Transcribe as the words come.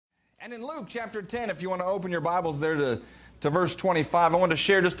And in Luke chapter 10, if you want to open your Bibles there to verse 25, I want to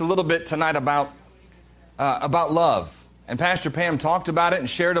share just a little bit tonight about love. And Pastor Pam talked about it and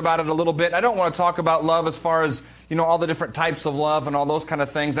shared about it a little bit. I don't want to talk about love as far as, all the different types of love and all those kind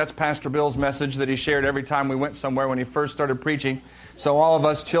of things. That's Pastor Bill's message that he shared every time we went somewhere when he first started preaching. So all of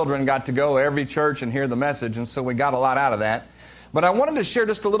us children got to go to every church and hear the message, and so we got a lot out of that. But I wanted to share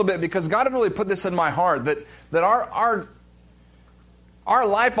just a little bit because God had really put this in my heart that our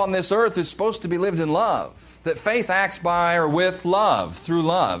life on this earth is supposed to be lived in love. That faith acts by or with love, through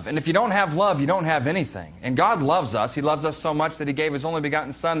love. And if you don't have love, you don't have anything. And God loves us. He loves us so much that He gave His only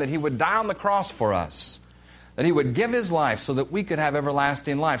begotten Son, that He would die on the cross for us. That He would give His life so that we could have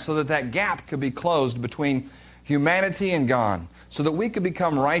everlasting life. So that that gap could be closed between humanity and God. So that we could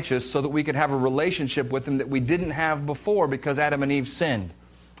become righteous. So that we could have a relationship with Him that we didn't have before because Adam and Eve sinned.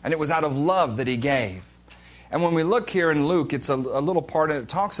 And it was out of love that He gave. And when we look here in Luke, it's a little part, and it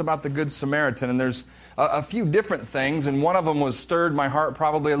talks about the Good Samaritan. And there's a few different things, and one of them was stirred my heart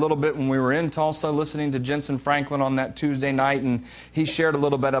probably a little bit when we were in Tulsa listening to Jensen Franklin on that Tuesday night. And he shared a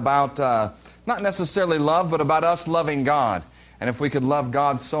little bit about, not necessarily love, but about us loving God. And if we could love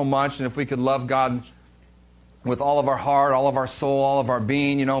God so much, and if we could love God with all of our heart, all of our soul, all of our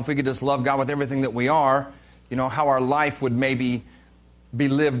being, if we could just love God with everything that we are, how our life would maybe be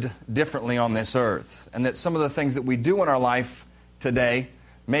lived differently on this earth. And that some of the things that we do in our life today,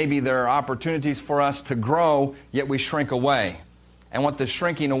 maybe there are opportunities for us to grow, yet we shrink away. And what the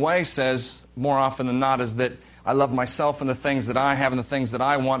shrinking away says, more often than not, is that I love myself and the things that I have and the things that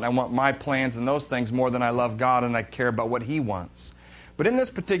I want. I want my plans and those things more than I love God, and I care about what He wants. But in this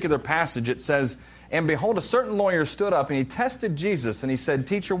particular passage it says, "And behold, a certain lawyer stood up, and he tested Jesus, and he said,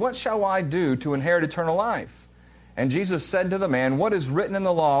 'Teacher, what shall I do to inherit eternal life?' And Jesus said to the man, 'What is written in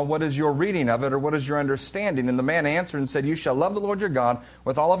the law? What is your reading of it, or what is your understanding?' And the man answered and said, 'You shall love the Lord your God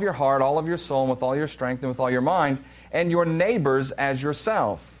with all of your heart, all of your soul, and with all your strength, and with all your mind, and your neighbors as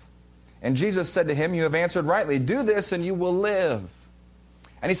yourself.' And Jesus said to him, 'You have answered rightly. Do this, and you will live.'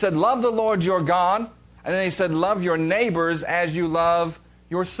 And He said, 'Love the Lord your God.' And then He said, 'Love your neighbors as you love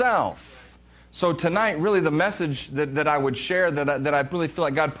yourself.'" So tonight, really the message that I would share, that I really feel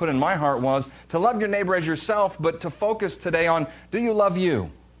like God put in my heart, was to love your neighbor as yourself, but to focus today on, do you love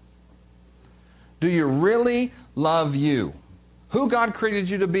you? Do you really love you? Who God created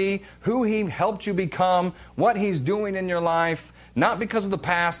you to be, who He helped you become, what He's doing in your life, not because of the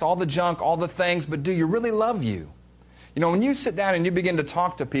past, all the junk, all the things, but do you really love you? When you sit down and you begin to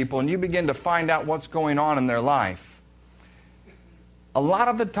talk to people and you begin to find out what's going on in their life, a lot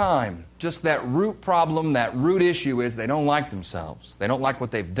of the time, just that root problem, that root issue is they don't like themselves. They don't like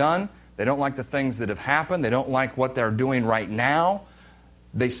what they've done. They don't like the things that have happened. They don't like what they're doing right now.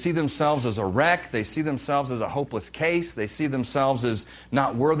 They see themselves as a wreck. They see themselves as a hopeless case. They see themselves as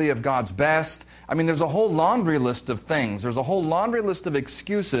not worthy of God's best. There's a whole laundry list of things. There's a whole laundry list of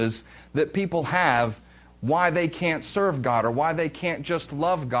excuses that people have why they can't serve God, or why they can't just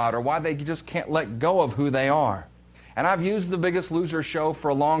love God, or why they just can't let go of who they are. And I've used The Biggest Loser show for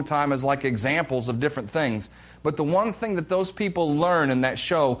a long time as like examples of different things. But the one thing that those people learn in that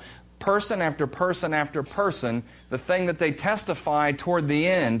show, person after person after person, the thing that they testify toward the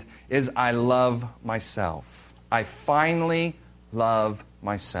end is, I love myself. I finally love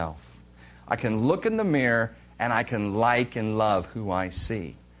myself. I can look in the mirror and I can like and love who I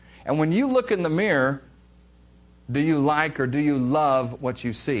see. And when you look in the mirror, do you like or do you love what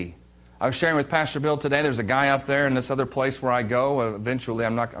you see? I was sharing with Pastor Bill today, there's a guy up there in this other place where I go. Eventually, I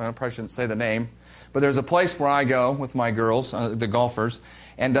probably shouldn't say the name, but there's a place where I go with my girls, the golfers,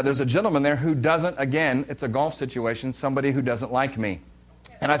 and there's a gentleman there who doesn't, again, it's a golf situation, somebody who doesn't like me.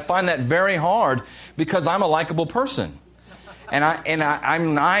 And I find that very hard because I'm a likable person. And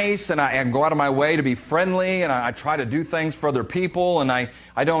I'm nice, and I go out of my way to be friendly, and I try to do things for other people, and I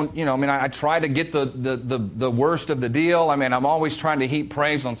don't, I try to get the worst of the deal. I'm always trying to heap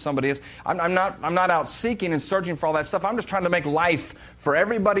praise on somebody else. I'm not out seeking and searching for all that stuff. I'm just trying to make life for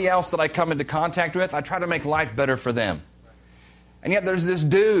everybody else that I come into contact with. I try to make life better for them. And yet there's this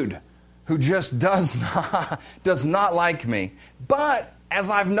dude who just does not like me. But as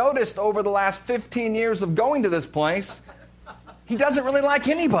I've noticed over the last 15 years of going to this place, he doesn't really like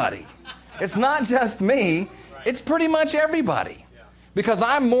anybody. It's not just me. It's pretty much everybody. Because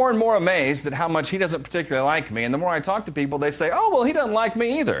I'm more and more amazed at how much he doesn't particularly like me. And the more I talk to people, they say, "Oh, well, he doesn't like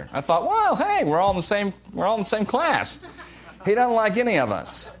me either." I thought, well, hey, we're all in the same class. He doesn't like any of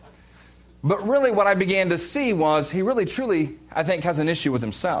us. But really what I began to see was he really, truly, I think, has an issue with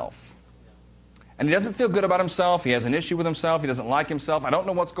himself. And he doesn't feel good about himself. He has an issue with himself. He doesn't like himself. I don't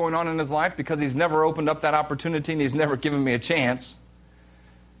know what's going on in his life because he's never opened up that opportunity and he's never given me a chance.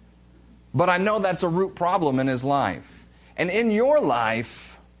 But I know that's a root problem in his life. And in your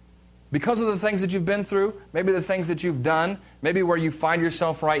life, because of the things that you've been through, maybe the things that you've done, maybe where you find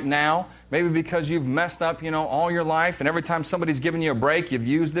yourself right now, maybe because you've messed up, all your life, and every time somebody's given you a break, you've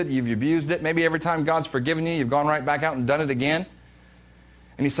used it, you've abused it. Maybe every time God's forgiven you, you've gone right back out and done it again.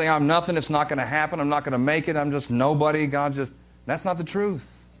 And you say, I'm nothing, it's not going to happen, I'm not going to make it, I'm just nobody, that's not the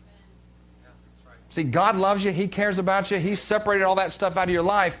truth. See, God loves you, He cares about you, He's separated all that stuff out of your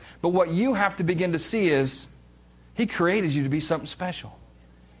life, but what you have to begin to see is, He created you to be something special.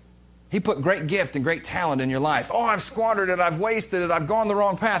 He put great gift and great talent in your life. Oh, I've squandered it, I've wasted it, I've gone the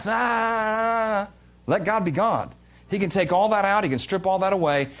wrong path. Let God be God. He can take all that out, He can strip all that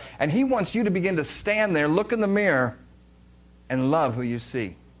away, and He wants you to begin to stand there, look in the mirror, and love who you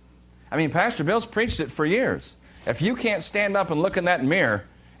see. I mean, Pastor Bill's preached it for years. If you can't stand up and look in that mirror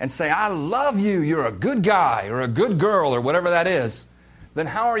and say, I love you, you're a good guy or a good girl or whatever that is, then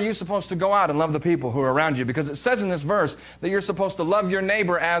how are you supposed to go out and love the people who are around you? Because it says in this verse that you're supposed to love your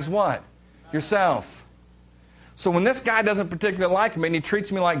neighbor as what? Yourself. So when this guy doesn't particularly like me and he treats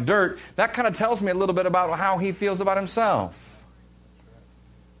me like dirt, that kind of tells me a little bit about how he feels about himself.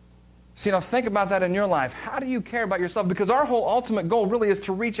 See, now think about that in your life. How do you care about yourself? Because our whole ultimate goal really is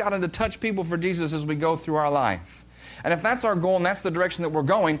to reach out and to touch people for Jesus as we go through our life. And if that's our goal and that's the direction that we're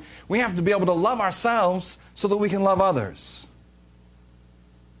going, we have to be able to love ourselves so that we can love others.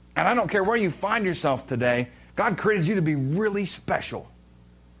 And I don't care where you find yourself today, God created you to be really special.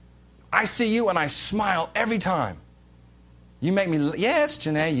 I see you and I smile every time. You make me, yes,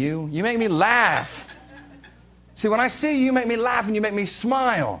 Janae, you make me laugh. See, when I see you, you make me laugh and you make me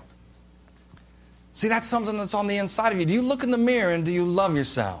smile. See, that's something that's on the inside of you. Do you look in the mirror and do you love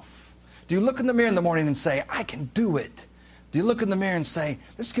yourself? Do you look in the mirror in the morning and say, I can do it? Do you look in the mirror and say,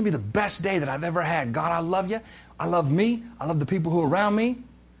 this is going to be the best day that I've ever had. God, I love you. I love me. I love the people who are around me.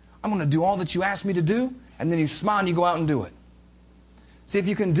 I'm going to do all that you asked me to do. And then you smile and you go out and do it. See, if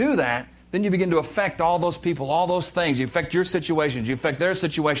you can do that, then you begin to affect all those people, all those things. You affect your situations. You affect their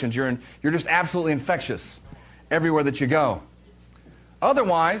situations. You're just absolutely infectious everywhere that you go.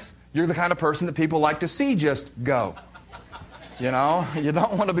 Otherwise, you're the kind of person that people like to see just go. You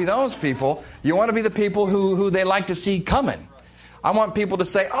don't want to be those people. You want to be the people who they like to see coming. I want people to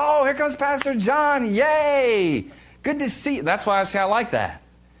say, oh, here comes Pastor John. Yay. Good to see you. That's why I say I like that.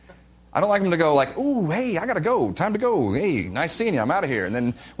 I don't like them to go like, ooh, hey, I got to go. Time to go. Hey, nice seeing you. I'm out of here. And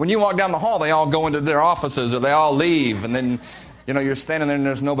then when you walk down the hall, they all go into their offices or they all leave. And then, you're standing there and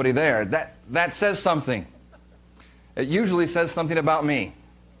there's nobody there. That says something. It usually says something about me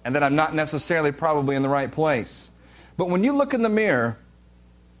and that I'm not necessarily probably in the right place. But when you look in the mirror,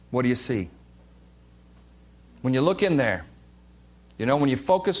 what do you see? When you look in there, when you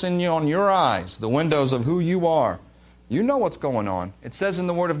focus on your eyes, the windows of who you are, you know what's going on. It says in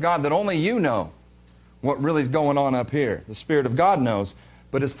the Word of God that only you know what really is going on up here. The Spirit of God knows.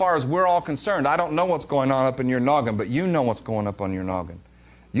 But as far as we're all concerned, I don't know what's going on up in your noggin, but you know what's going up on your noggin.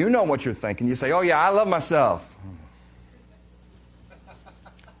 You know what you're thinking. You say, oh yeah, I love myself.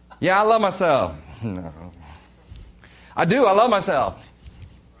 Yeah, I love myself. No. I do. I love myself.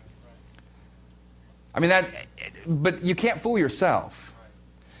 I mean, but you can't fool yourself.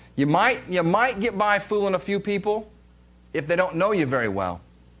 You might get by fooling a few people if they don't know you very well.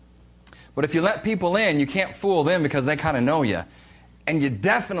 But if you let people in, you can't fool them because they kind of know you. And you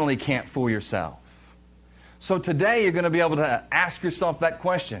definitely can't fool yourself. So today you're going to be able to ask yourself that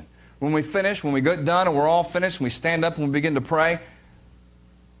question. When we finish, when we get done and we're all finished, and we stand up and we begin to pray,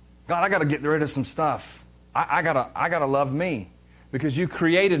 God, I got to get rid of some stuff. I gotta love me because you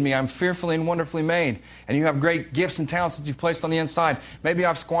created me. I'm fearfully and wonderfully made. And you have great gifts and talents that you've placed on the inside. Maybe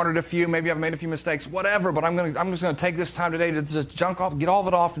I've squandered a few. Maybe I've made a few mistakes. Whatever. But I'm just going to take this time today to just junk off, get all of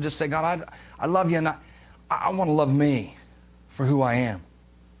it off and just say, God, I love you. And I want to love me for who I am.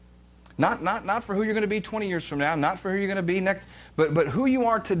 Not for who you're going to be 20 years from now. Not for who you're going to be next. But who you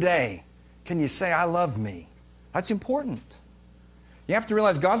are today. Can you say, I love me? That's important. You have to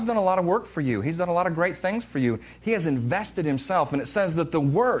realize God's done a lot of work for you. He's done a lot of great things for you. He has invested Himself. And it says that the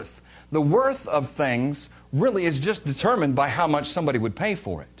worth of things really is just determined by how much somebody would pay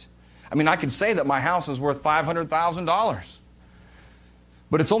for it. I mean, I could say that my house is worth $500,000.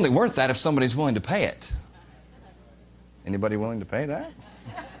 But it's only worth that if somebody's willing to pay it. Anybody willing to pay that?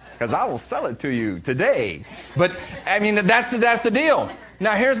 Because I will sell it to you today. But, I mean, that's the deal.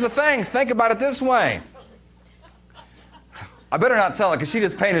 Now, here's the thing. Think about it this way. I better not sell it because she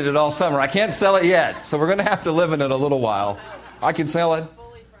just painted it all summer. I can't sell it yet, so we're going to have to live in it a little while. I can sell it.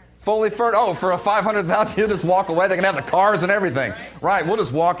 Fully furnished. Oh, for a $500,000, you'll just walk away. They can have the cars and everything. Right, we'll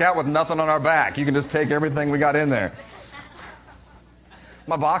just walk out with nothing on our back. You can just take everything we got in there.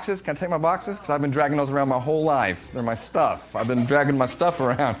 My boxes, can I take my boxes? Because I've been dragging those around my whole life. They're my stuff. I've been dragging my stuff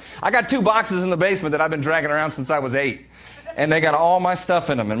around. I got 2 boxes in the basement that I've been dragging around since I was 8. And they got all my stuff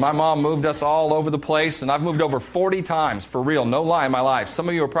in them. And my mom moved us all over the place. And I've moved over 40 times, for real, no lie in my life. Some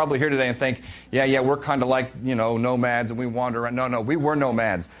of you are probably here today and think, yeah, we're kind of like, nomads and we wander around. No, we were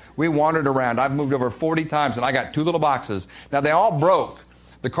nomads. We wandered around. I've moved over 40 times and I got 2 little boxes. Now, they all broke.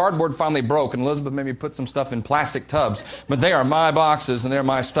 The cardboard finally broke, and Elizabeth made me put some stuff in plastic tubs. But they are my boxes, and they're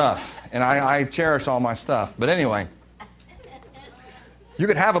my stuff. And I cherish all my stuff. But anyway, you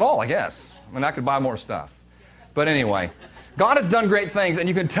could have it all, I guess. I mean, I could buy more stuff. But anyway, God has done great things, and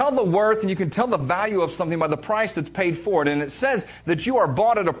you can tell the worth and you can tell the value of something by the price that's paid for it. And it says that you are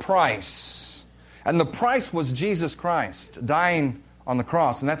bought at a price. And the price was Jesus Christ dying on the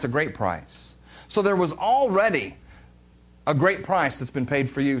cross, and that's a great price. So there was already a great price that's been paid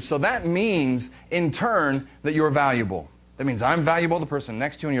for you. So that means, in turn, that you're valuable. That means I'm valuable, the person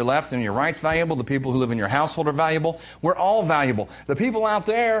next to you on your left and your right's valuable, the people who live in your household are valuable. We're all valuable. The people out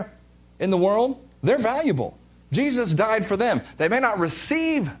there in the world, they're valuable. Jesus died for them. They may not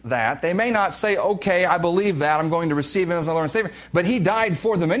receive that. They may not say, okay, I believe that. I'm going to receive Him as my Lord and Savior. But He died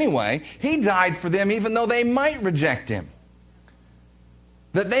for them anyway. He died for them even though they might reject Him.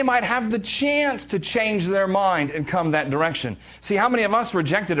 That they might have the chance to change their mind and come that direction. See, how many of us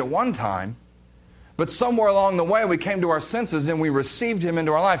rejected at one time, but somewhere along the way we came to our senses and we received Him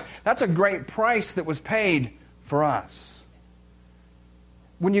into our life? That's a great price that was paid for us.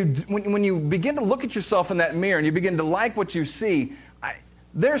 When you begin to look at yourself in that mirror and you begin to like what you see,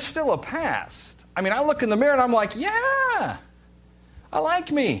 there's still a past. I mean, I look in the mirror and I'm like, yeah, I like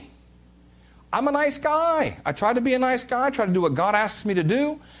me. I'm a nice guy. I try to be a nice guy. I try to do what God asks me to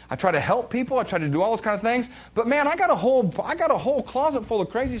do. I try to help people. I try to do all those kind of things. But man, I got a whole closet full of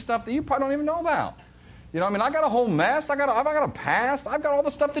crazy stuff that you probably don't even know about. I got a whole mess. I've got a past. I've got all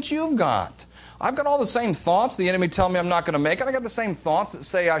the stuff that you've got. I've got all the same thoughts. The enemy tell me I'm not going to make it. I got the same thoughts that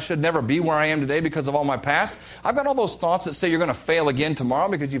say I should never be where I am today because of all my past. I've got all those thoughts that say you're going to fail again tomorrow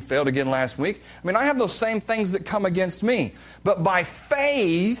because you failed again last week. I have those same things that come against me. But by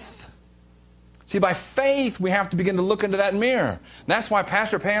faith, by faith, we have to begin to look into that mirror. That's why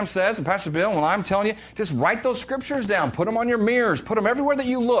Pastor Pam says, and Pastor Bill, when I'm telling you, just write those scriptures down. Put them on your mirrors. Put them everywhere that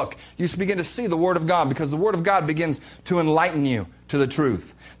you look. You begin to see the Word of God, because the Word of God begins to enlighten you to the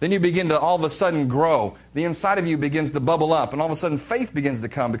truth. Then you begin to all of a sudden grow. The inside of you begins to bubble up, and all of a sudden faith begins to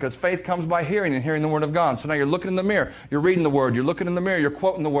come, because faith comes by hearing, and hearing the Word of God. So now you're looking in the mirror. You're reading the Word. You're looking in the mirror. You're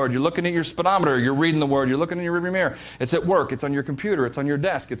quoting the Word. You're looking at your speedometer. You're reading the Word. You're looking in your rearview mirror. It's at work. It's on your computer. It's on your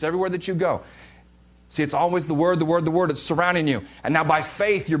desk. It's everywhere that you go. See, it's always the Word, the Word, the Word. It's surrounding you. And now by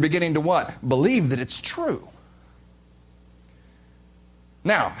faith, you're beginning to what? Believe that it's true.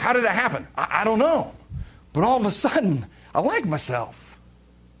 Now, how did that happen? I don't know. But all of a sudden, I like myself.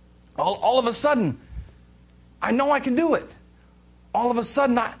 All of a sudden, I know I can do it. All of a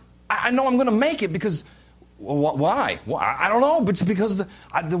sudden, I know I'm going to make it because, well, why? Well, I don't know, but it's because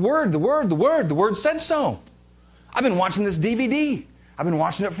the Word said so. I've been watching this DVD. I've been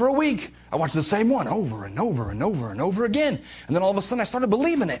watching it for a week. I watched the same one over and over and over and over again. And then all of a sudden I started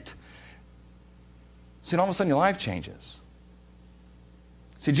believing it. See, and all of a sudden your life changes.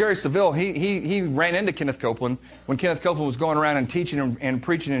 See, Jerry Savelle, he ran into Kenneth Copeland when Kenneth Copeland was going around and teaching and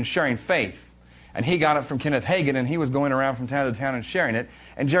preaching and sharing faith. And he got it from Kenneth Hagin, and he was going around from town to town and sharing it.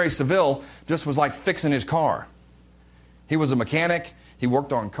 And Jerry Savelle just was like fixing his car. He was a mechanic. He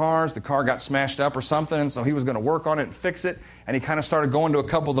worked on cars. The car got smashed up or something, and so he was going to work on it and fix it. And he kind of started going to a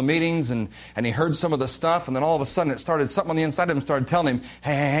couple of the meetings, and he heard some of the stuff, and then all of a sudden something on the inside of him started telling him,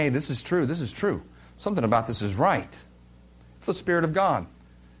 hey, this is true. Something about this is right. It's the Spirit of God.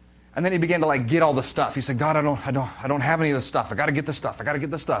 And then he began to get all the stuff. He said, God, I don't have any of the stuff. I got to get the stuff.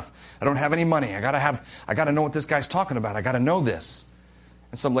 I don't have any money. I got to know what this guy's talking about. I got to know this.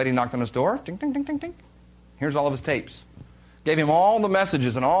 And some lady knocked on his door. Ding, ding, ding, ding, ding. Here's all of his tapes. Gave him all the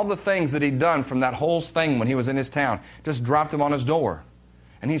messages and all the things that he'd done from that whole thing when he was in his town. Just dropped them on his door.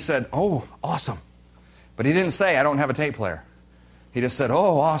 And he said, oh, awesome. But he didn't say, I don't have a tape player. He just said,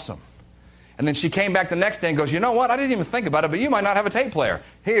 oh, awesome. And then she came back the next day and goes, you know what? I didn't even think about it, but you might not have a tape player.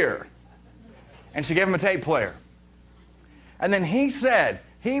 Here. And she gave him a tape player. And then he said,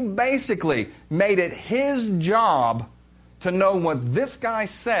 he basically made it his job to know what this guy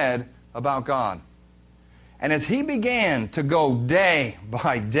said about God. And as he began to go day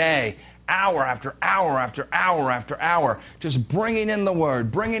by day hour after hour after hour after hour, just bringing in the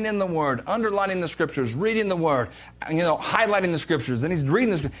Word, underlining the Scriptures, reading the Word, highlighting the Scriptures. Then he's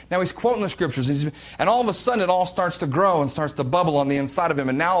reading the Scriptures. Now he's quoting the Scriptures. And all of a sudden it all starts to grow and starts to bubble on the inside of him.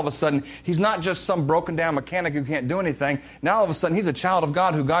 And now all of a sudden he's not just some broken down mechanic who can't do anything. Now all of a sudden he's a child of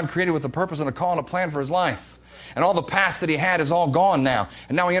God who God created with a purpose and a call and a plan for his life. And all the past that he had is all gone now.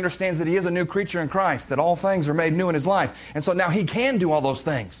 And now he understands that he is a new creature in Christ, that all things are made new in his life. And so now he can do all those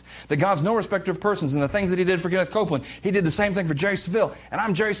things. That God's no respecter of persons. And the things that he did for Kenneth Copeland, he did the same thing for Jerry Seville. And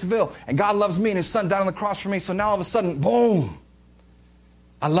I'm Jerry Seville. And God loves me and his son died on the cross for me. So now all of a sudden, boom,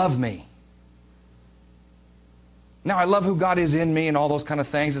 I love me. Now I love who God is in me and all those kind of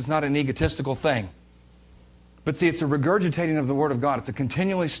things. It's not an egotistical thing. But see, it's a regurgitating of the Word of God. It's a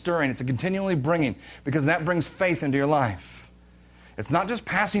continually stirring. It's a continually bringing, because that brings faith into your life. It's not just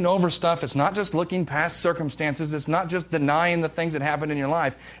passing over stuff. It's not just looking past circumstances. It's not just denying the things that happened in your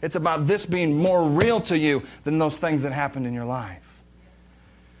life. It's about this being more real to you than those things that happened in your life.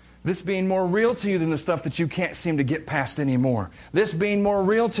 This being more real to you than the stuff that you can't seem to get past anymore. This being more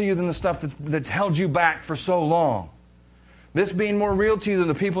real to you than the stuff that's held you back for so long. This being more real to you than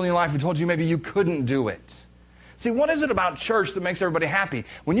the people in your life who told you maybe you couldn't do it. See, what is it about church that makes everybody happy?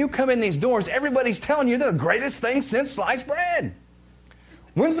 When you come in these doors, everybody's telling you they're the greatest thing since sliced bread.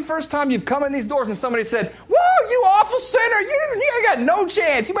 When's the first time you've come in these doors and somebody said, "Whoa, you awful sinner, you got no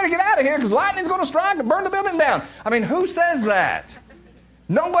chance. You better get out of here because lightning's going to strike and burn the building down." I mean, who says that?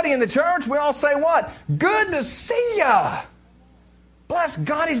 Nobody in the church. We all say what? Good to see ya. Bless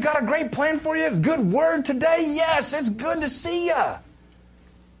God, He's got a great plan for you. Good word today. Yes, it's good to see ya.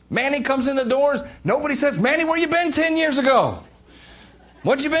 Manny comes in the doors. Nobody says, "Manny, where you been 10 years ago?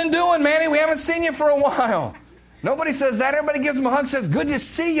 What you been doing, Manny? We haven't seen you for a while." Nobody says that. Everybody gives him a hug, says, "Good to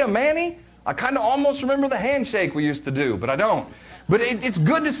see you, Manny." I kind of almost remember the handshake we used to do, but I don't. But it's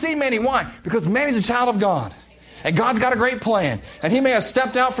good to see Manny. Why? Because Manny's a child of God. And God's got a great plan. And he may have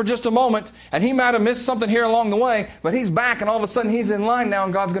stepped out for just a moment, and he might have missed something here along the way, but he's back, and all of a sudden he's in line now,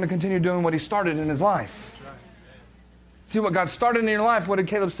 and God's going to continue doing what he started in his life. See, what God started in your life, what did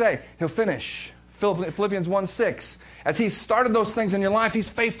Caleb say? He'll finish. Philippians 1:6. As He started those things in your life, He's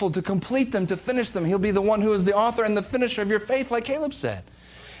faithful to complete them, to finish them. He'll be the one who is the author and the finisher of your faith, like Caleb said.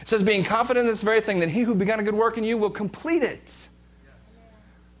 It says, being confident in this very thing, that He who began a good work in you will complete it.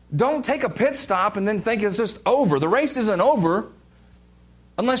 Don't take a pit stop and then think it's just over. The race isn't over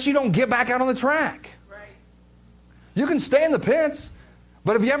unless you don't get back out on the track. You can stay in the pits,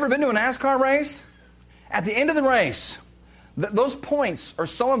 but have you ever been to a NASCAR race? At the end of the race, those points are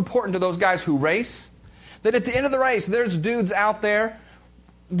so important to those guys who race that at the end of the race, there's dudes out there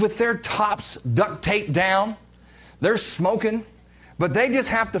with their tops duct taped down. They're smoking, but they just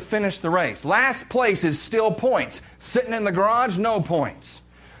have to finish the race. Last place is still points. Sitting in the garage, no points.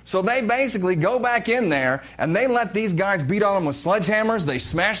 So they basically go back in there and they let these guys beat on them with sledgehammers. They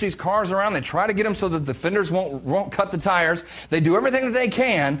smash these cars around. They try to get them so that the fenders won't cut the tires. They do everything that they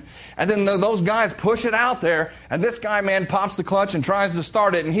can. And then those guys push it out there. And this guy, man, pops the clutch and tries to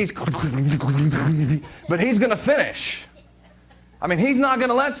start it. And but he's going to finish. I mean, he's not going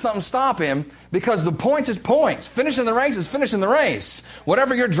to let something stop him because the points is points. Finishing the race is finishing the race.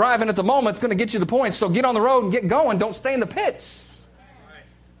 Whatever you're driving at the moment is going to get you the points. So get on the road and get going. Don't stay in the pits.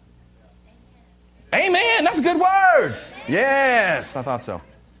 Amen. That's a good word. Yes, I thought so.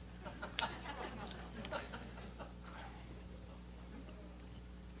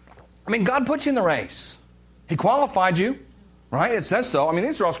 I mean, God put you in the race. He qualified you, right? It says so. I mean,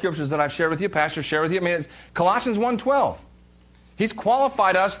 these are all scriptures that I've shared with you, Pastor shared with you. I mean, it's Colossians 1:12. He's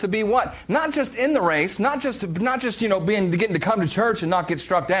qualified us to be what? Not just in the race, not just getting to come to church and not get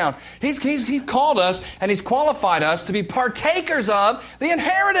struck down. He's called us and He's qualified us to be partakers of the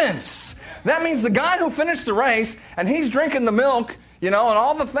inheritance. That means the guy who finished the race and he's drinking the milk, and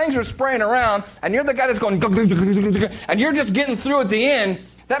all the things are spraying around, and you're the guy that's going, and you're just getting through at the end.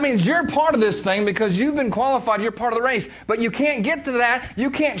 That means you're part of this thing because you've been qualified. You're part of the race. But you can't get to that.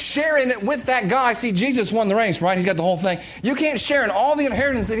 You can't share in it with that guy. See, Jesus won the race, right? He's got the whole thing. You can't share in all the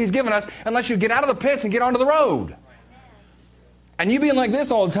inheritance that He's given us unless you get out of the pits and get onto the road. And you being like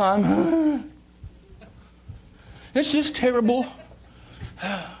this all the time, it's just terrible.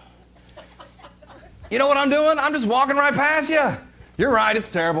 You know what I'm doing? I'm just walking right past you. You're right, it's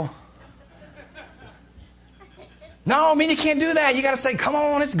terrible. No, I mean, you can't do that. You got to say, come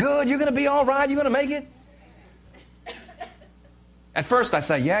on, it's good. You're going to be all right. You're going to make it. At first I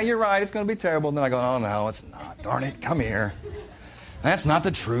say, yeah, you're right. It's going to be terrible. And then I go, oh, no, it's not. Darn it. Come here. That's not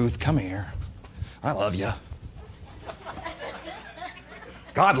the truth. Come here. I love you.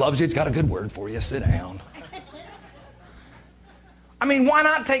 God loves you. He's got a good word for you. Sit down. I mean, why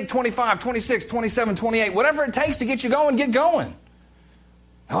not take 25, 26, 27, 28, whatever it takes to get you going, get going.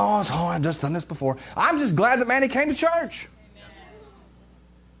 Oh, I've just done this before. I'm just glad that Manny came to church.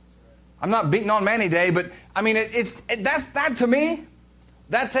 I'm not beating on Manny Day, but I mean, that to me,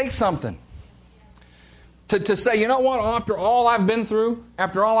 that takes something. To say, you know what, after all I've been through,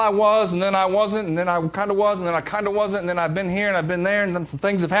 after all I was, and then I wasn't, and then I kind of was, and then I kind of wasn't, and then I've been here, and I've been there, and then some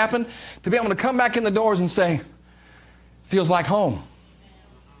things have happened, to be able to come back in the doors and say, feels like home.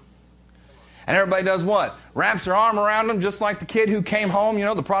 And everybody does what? Wraps their arm around them, just like the kid who came home,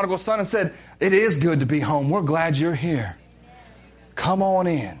 the prodigal son, and said, it is good to be home. We're glad you're here. Come on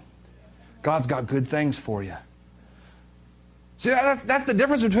in. God's got good things for you. See, that's the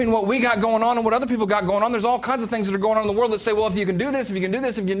difference between what we got going on and what other people got going on. There's all kinds of things that are going on in the world that say, well, if you can do this, if you can do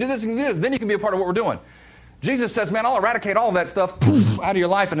this, if you can do this, if you can do this, then you can be a part of what we're doing. Jesus says, man, I'll eradicate all of that stuff out of your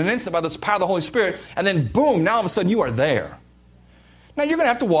life in an instant by the power of the Holy Spirit, and then boom, now all of a sudden you are there. Now you're going to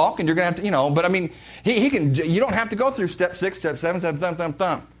have to walk, and you're going to have to, but I mean, he can. You don't have to go through step 6, step 7, step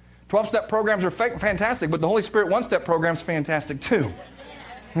 12-step programs are fantastic, but the Holy Spirit one-step program's fantastic too.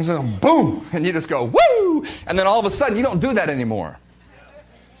 And so, boom, and you just go, woo! And then all of a sudden, you don't do that anymore.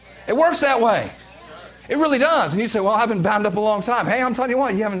 It works that way. It really does. And you say, well, I've been bound up a long time. Hey, I'm telling you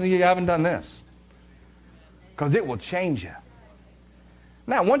what, you haven't done this. Because it will change you.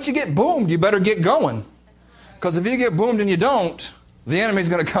 Now, once you get boomed, you better get going. Because if you get boomed and you don't, the enemy's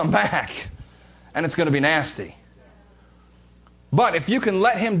going to come back. And it's going to be nasty. But if you can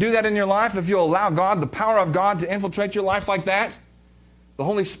let him do that in your life, if you allow God, the power of God to infiltrate your life like that, the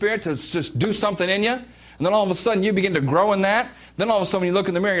Holy Spirit to just do something in you, and then all of a sudden you begin to grow in that, then all of a sudden when you look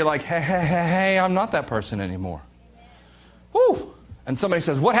in the mirror, you're like, hey, I'm not that person anymore. Woo! And somebody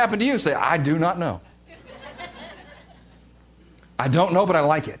says, what happened to you? Say, I do not know. I don't know, but I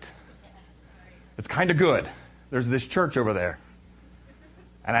like it. It's kind of good. There's this church over there,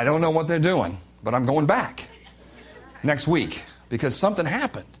 and I don't know what they're doing, but I'm going back next week because something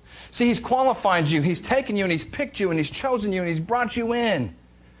happened. See, he's qualified you, he's taken you, and he's picked you, and he's chosen you, and he's brought you in.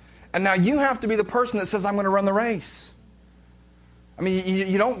 And now you have to be the person that says, I'm going to run the race. I mean,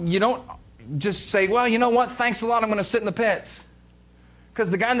 you don't just say, well, you know what, thanks a lot, I'm going to sit in the pits.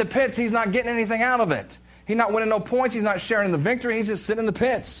 Because the guy in the pits, he's not getting anything out of it. He's not winning no points, he's not sharing the victory, he's just sitting in the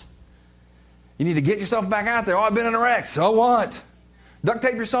pits. You need to get yourself back out there. Oh, I've been in a wreck. So what? Duct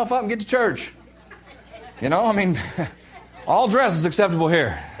tape yourself up and get to church. All dress is acceptable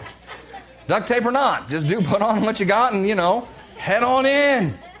here. Duct tape or not, just put on what you got and, head on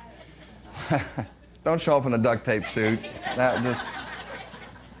in. Don't show up in a duct tape suit.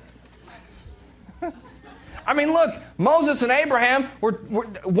 Look, Moses and Abraham,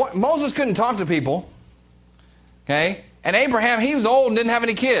 Moses couldn't talk to people. Okay? And Abraham, he was old and didn't have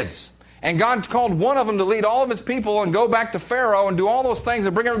any kids. And God called one of them to lead all of his people and go back to Pharaoh and do all those things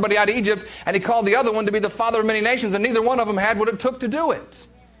and bring everybody out of Egypt. And he called the other one to be the father of many nations. And neither one of them had what it took to do it.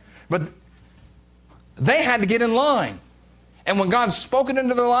 But they had to get in line. And when God spoke it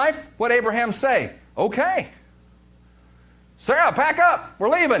into their life, what did Abraham say? Okay. Sarah, pack up. We're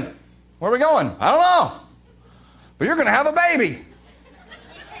leaving. Where are we going? I don't know. But you're going to have a baby.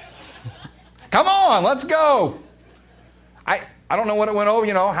 Come on, let's go. I don't know what it went over,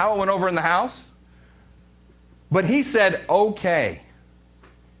 how it went over in the house. But he said, okay.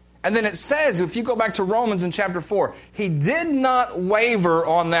 And then it says, if you go back to Romans in chapter 4, he did not waver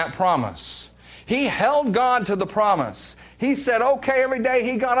on that promise. He held God to the promise. He said, okay, every day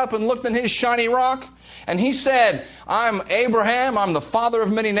he got up and looked in his shiny rock, and he said, I'm Abraham, I'm the father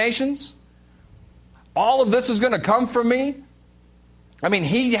of many nations. All of this is going to come from me.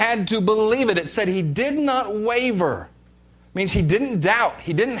 He had to believe it. It said he did not waver. Means he didn't doubt.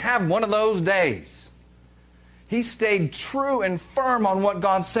 He didn't have one of those days. He stayed true and firm on what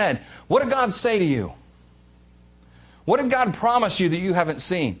God said. What did God say to you? What did God promise you that you haven't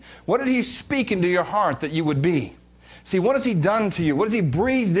seen? What did he speak into your heart that you would be? See, what has he done to you? What has he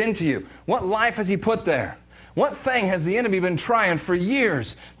breathed into you? What life has he put there? What thing has the enemy been trying for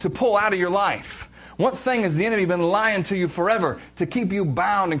years to pull out of your life? What thing has the enemy been lying to you forever to keep you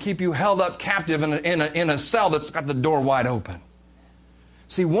bound and keep you held up captive in a cell that's got the door wide open?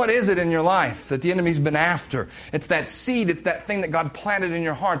 See, what is it in your life that the enemy's been after? It's that seed, it's that thing that God planted in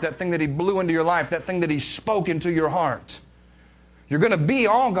your heart, that thing that he blew into your life, that thing that he spoke into your heart. You're going to be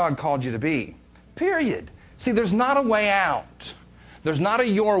all God called you to be. Period. See, there's not a way out. There's not a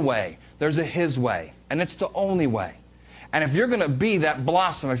your way. There's a his way. And it's the only way. And if you're going to be that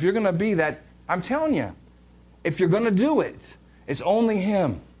blossom, if you're going to be that, I'm telling you, if you're going to do it, it's only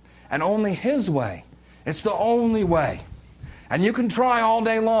him and only his way. It's the only way. And you can try all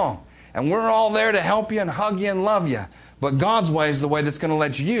day long. And we're all there to help you and hug you and love you. But God's way is the way that's going to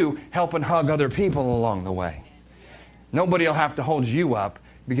let you help and hug other people along the way. Nobody will have to hold you up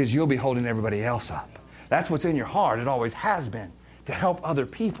because you'll be holding everybody else up. That's what's in your heart. It always has been, to help other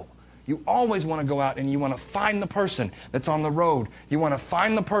people. You always want to go out and you want to find the person that's on the road. You want to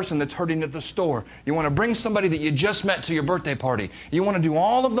find the person that's hurting at the store. You want to bring somebody that you just met to your birthday party. You want to do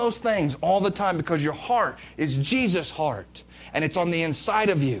all of those things all the time because your heart is Jesus' heart. And it's on the inside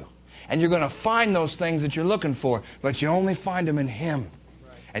of you. And you're going to find those things that you're looking for. But you only find them in Him.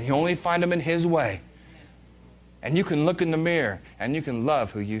 And you only find them in His way. And you can look in the mirror and you can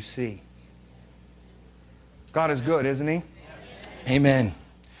love who you see. God is good, isn't He? Amen.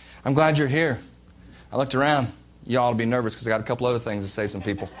 I'm glad you're here. I looked around. You ought to be nervous because I got a couple other things to say to some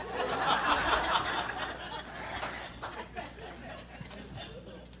people.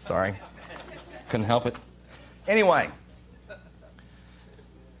 Sorry. Couldn't help it. Anyway.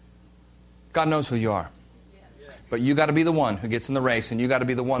 God knows who you are. But you got to be the one who gets in the race, and you got to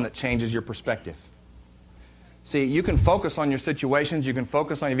be the one that changes your perspective. See, you can focus on your situations. You can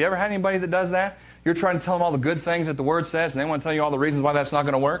focus on... Have you ever had anybody that does that? You're trying to tell them all the good things that the Word says, and they want to tell you all the reasons why that's not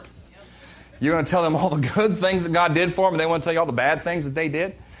going to work. You're going to tell them all the good things that God did for them, and they want to tell you all the bad things that they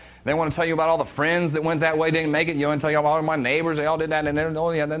did. They want to tell you about all the friends that went that way, didn't make it. You want to tell you about all my neighbors, they all did that, and then,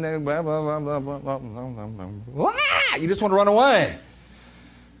 oh yeah, then they... Blah, blah, blah, blah, blah, blah, blah. You just want to run away.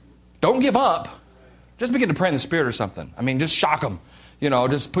 Don't give up. Just begin to pray in the Spirit or something. I mean, just shock them. You know,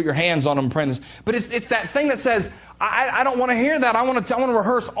 just put your hands on them and pray in this. But it's that thing that says, I don't want to hear that. I want to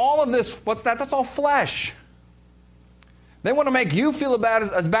rehearse all of this. What's that? That's all flesh. They want to make you feel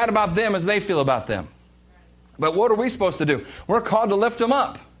as bad about them as they feel about them. But what are we supposed to do? We're called to lift them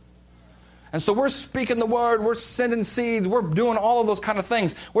up. And so we're speaking the Word. We're sending seeds. We're doing all of those kind of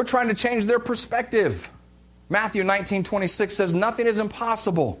things. We're trying to change their perspective. Matthew 19:26 says, nothing is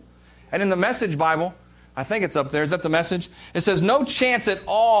impossible. And in the Message Bible, I think it's up there. Is that the Message? It says, no chance at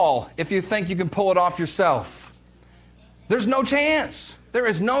all if you think you can pull it off yourself. There's no chance. There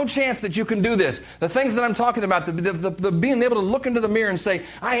is no chance that you can do this. The things that I'm talking about, the being able to look into the mirror and say,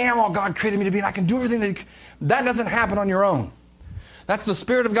 I am all God created me to be, and I can do everything that doesn't happen on your own. That's the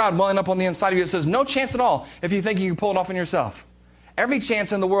Spirit of God welling up on the inside of you. It says, no chance at all if you think you can pull it off on yourself. Every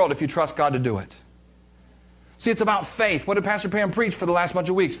chance in the world if you trust God to do it. See, it's about faith. What did Pastor Pam preach for the last bunch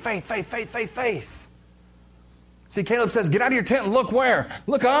of weeks? Faith, faith, faith, faith, faith. See, Caleb says, get out of your tent and look where?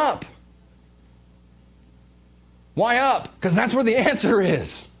 Look up. Why up? Because that's where the answer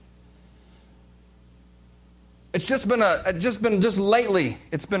is. It's just been lately,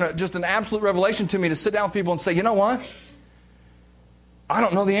 it's been just an absolute revelation to me to sit down with people and say, you know what? I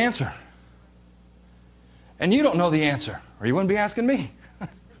don't know the answer. And you don't know the answer, or you wouldn't be asking me.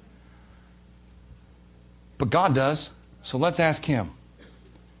 But God does, so let's ask Him.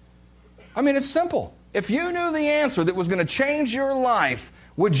 I mean, it's simple. If you knew the answer that was going to change your life,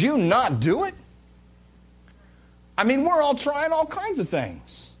 would you not do it? I mean, we're all trying all kinds of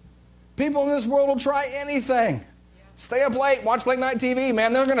things. People in this world will try anything. Stay up late, watch late night TV,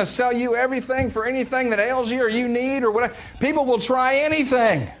 man. They're going to sell you everything for anything that ails you or you need or whatever. People will try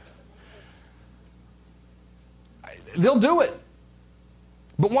anything. They'll do it.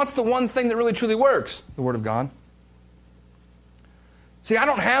 But what's the one thing that really truly works? The Word of God. See, I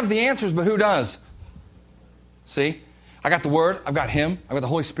don't have the answers, but who does? See, I got the Word, I've got Him, I've got the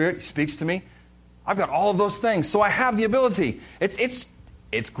Holy Spirit, He speaks to me. I've got all of those things, so I have the ability.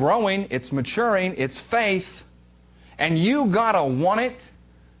 It's growing, it's maturing, it's faith, and you gotta want it.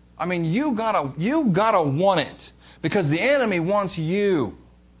 I mean, you gotta want it, because the enemy wants you.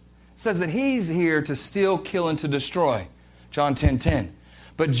 It says that he's here to steal, kill, and to destroy. John 10:10.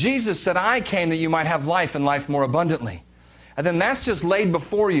 But Jesus said, I came that you might have life and life more abundantly. And then that's just laid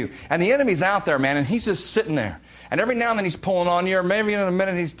before you. And the enemy's out there, man, and he's just sitting there. And every now and then he's pulling on you, or maybe in a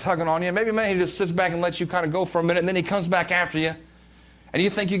minute he's tugging on you. Maybe in a minute he just sits back and lets you kind of go for a minute, and then he comes back after you. And you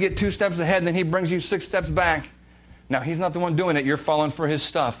think you get 2 steps ahead, and then he brings you 6 steps back. Now, he's not the one doing it. You're falling for his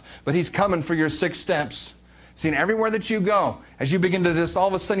stuff. But he's coming for your 6 steps. See, and everywhere that you go, as you begin to just all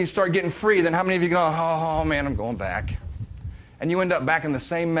of a sudden you start getting free, then how many of you go, oh man, I'm going back. And you end up back in the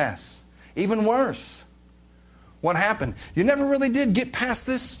same mess. Even worse. What happened? You never really did get past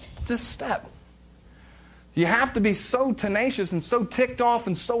this step. You have to be so tenacious and so ticked off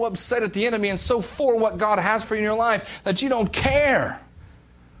and so upset at the enemy and so for what God has for you in your life that you don't care.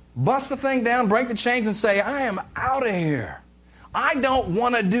 Bust the thing down, break the chains, and say, I am out of here. I don't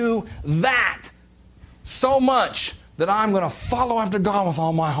want to do that so much that I'm going to follow after God with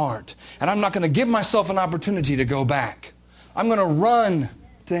all my heart. And I'm not going to give myself an opportunity to go back. I'm going to run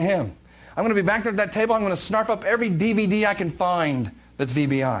to Him. I'm going to be back there at that table. I'm going to snarf up every DVD I can find that's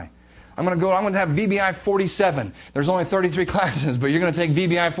VBI. I'm going to have VBI 47. There's only 33 classes, but you're going to take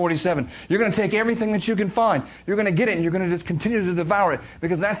VBI 47. You're going to take everything that you can find. You're going to get it, and you're going to just continue to devour it,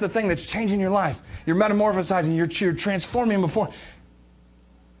 because that's the thing that's changing your life. You're metamorphosizing. You're transforming before.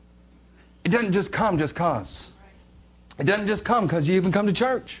 It doesn't just come just cause. It doesn't just come because you even come to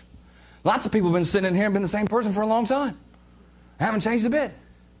church. Lots of people have been sitting in here and been the same person for a long time. Haven't changed a bit.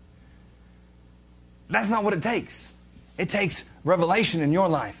 That's not what it takes. It takes revelation in your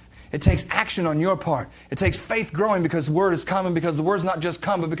life. It takes action on your part. It takes faith growing because the Word is coming, because the Word's not just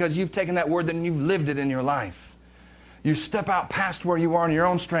come, but because you've taken that Word and you've lived it in your life. You step out past where you are in your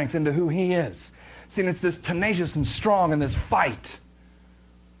own strength into who He is. See, and it's this tenacious and strong and this fight.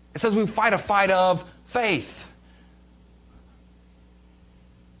 It says we fight a fight of faith.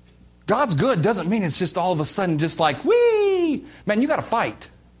 God's good doesn't mean it's just all of a sudden just like, whee! Man, you got to fight.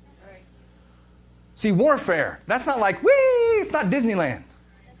 See, warfare, that's not like, whee! It's not Disneyland.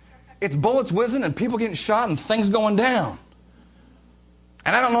 It's bullets whizzing and people getting shot and things going down.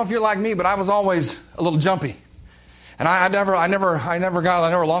 And I don't know if you're like me, but I was always a little jumpy. And I never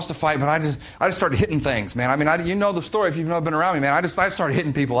lost a fight, but I just started hitting things, man. I mean, you know the story if you've not been around me, man. I started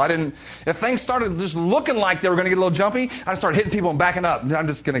hitting people. If things started just looking like they were going to get a little jumpy, I started hitting people and backing up. I'm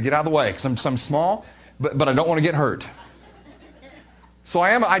just going to get out of the way because I'm small, but I don't want to get hurt. So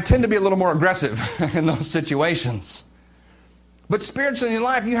I tend to be a little more aggressive in those situations. But spiritually in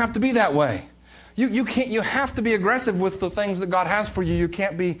life, you have to be that way. You have to be aggressive with the things that God has for you. You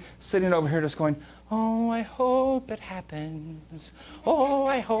can't be sitting over here just going, oh, I hope it happens. Oh,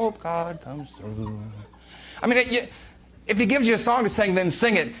 I hope God comes through. I mean, if He gives you a song to sing, then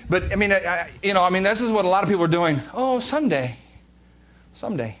sing it. But I mean, this is what a lot of people are doing. Oh, someday.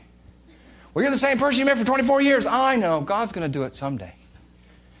 Well, you're the same person you met for 24 years. I know. God's going to do it someday.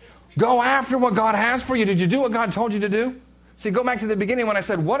 Go after what God has for you. Did you do what God told you to do? See, go back to the beginning when I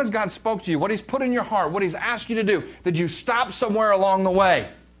said, what has God spoke to you? What He's put in your heart? What He's asked you to do? Did you stop somewhere along the way?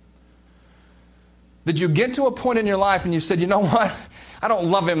 Did you get to a point in your life and you said, you know what? I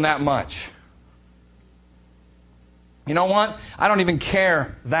don't love Him that much. You know what? I don't even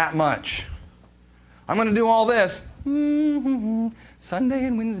care that much. I'm going to do all this. Sunday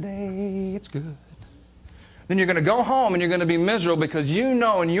and Wednesday, it's good. Then you're going to go home and you're going to be miserable because you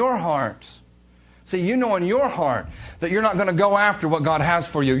know in your heart, that you're not going to go after what God has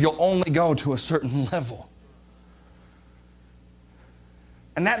for you. You'll only go to a certain level.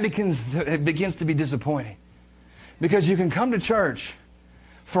 And that begins to be disappointing. Because you can come to church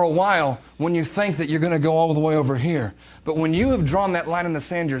for a while when you think that you're going to go all the way over here. But when you have drawn that line in the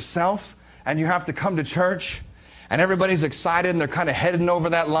sand yourself and you have to come to church and everybody's excited and they're kind of heading over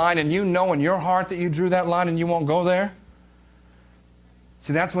that line and you know in your heart that you drew that line and you won't go there.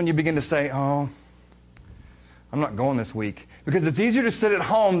 See, that's when you begin to say, oh, I'm not going this week. Because it's easier to sit at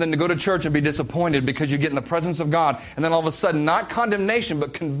home than to go to church and be disappointed because you get in the presence of God. And then all of a sudden, not condemnation,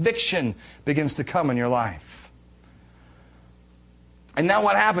 but conviction begins to come in your life. And now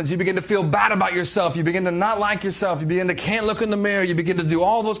what happens? You begin to feel bad about yourself. You begin to not like yourself. You begin to can't look in the mirror. You begin to do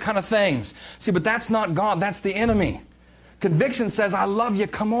all those kind of things. See, but that's not God. That's the enemy. Conviction says, I love you.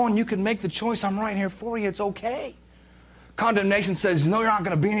 Come on, you can make the choice. I'm right here for you. It's okay. Condemnation says, you know you're not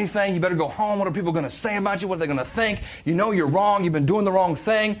going to be anything. You better go home. What are people going to say about you? What are they going to think? You know you're wrong. You've been doing the wrong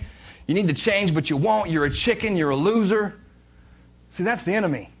thing. You need to change, but you won't. You're a chicken. You're a loser. See, that's the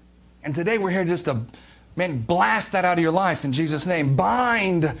enemy. And today we're here just to, blast that out of your life in Jesus' name.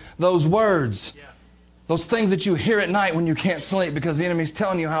 Bind those words. Yeah. Those things that you hear at night when you can't sleep because the enemy's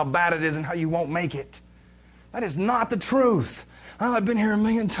telling you how bad it is and how you won't make it. That is not the truth. Oh, I've been here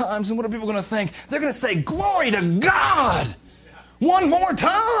 1,000,000 times, and what are people going to think? They're going to say, glory to God! One more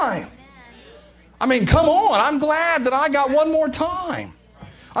time! I mean, come on. I'm glad that I got one more time.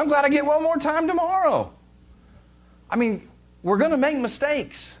 I'm glad I get one more time tomorrow. I mean, we're going to make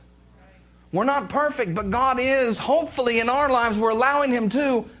mistakes. We're not perfect, but God is. Hopefully, in our lives, we're allowing Him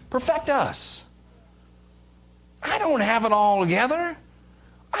to perfect us. I don't have it all together.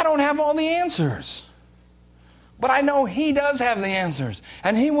 I don't have all the answers. But I know He does have the answers.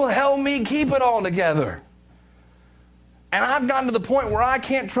 And He will help me keep it all together. And I've gotten to the point where I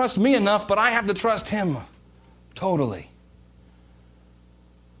can't trust me enough, but I have to trust Him totally.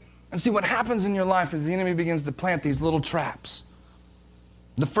 And see, what happens in your life is the enemy begins to plant these little traps.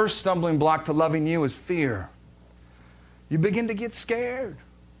 The first stumbling block to loving you is fear. You begin to get scared.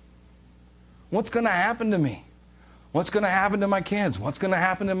 What's going to happen to me? What's going to happen to my kids? What's going to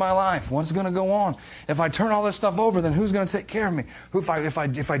happen in my life? What's going to go on? If I turn all this stuff over, then who's going to take care of me?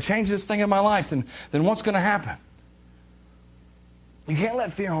 If I change this thing in my life, then what's going to happen? You can't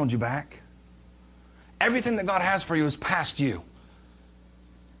let fear hold you back. Everything that God has for you is past you.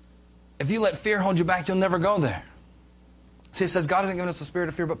 If you let fear hold you back, you'll never go there. See, it says God hasn't given us a spirit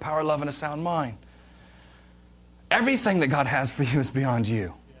of fear, but power, love, and a sound mind. Everything that God has for you is beyond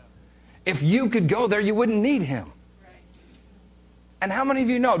you. If you could go there, you wouldn't need Him. And how many of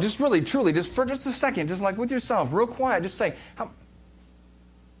you know, just really, truly, just for just a second, just like with yourself, real quiet, just say,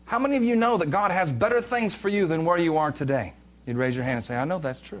 how many of you know that God has better things for you than where you are today? You'd raise your hand and say, I know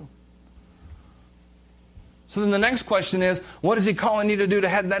that's true. So then the next question is, what is He calling you to do to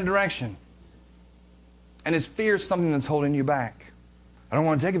head in that direction? And is fear something that's holding you back? I don't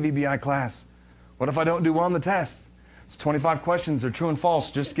want to take a VBI class. What if I don't do well on the test? It's 25 questions. They're true and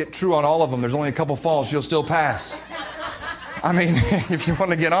false. Just get true on all of them. There's only a couple false. You'll still pass. I mean, if you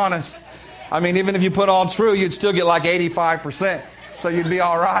want to get honest, I mean, even if you put all true, you'd still get like 85%. So you'd be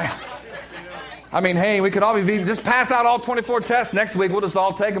all right. I mean, hey, we could all be, just pass out all 24 tests. Next week, we'll just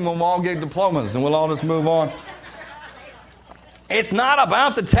all take them and we'll all get diplomas and we'll all just move on. It's not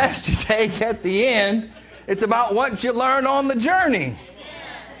about the test you take at the end. It's about what you learn on the journey.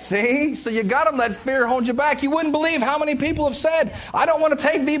 See? So you got to let fear hold you back. You wouldn't believe how many people have said, I don't want to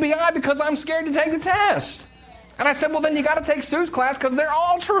take VBI because I'm scared to take the test. And I said, well, then you got to take Sue's class because they're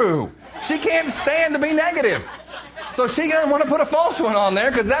all true. She can't stand to be negative. So she doesn't want to put a false one on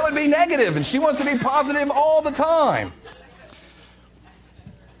there because that would be negative, and she wants to be positive all the time.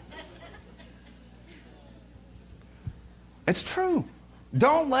 It's true.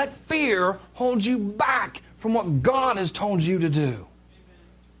 Don't let fear hold you back from what God has told you to do.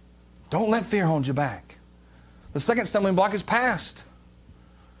 Don't let fear hold you back. The second stumbling block is past.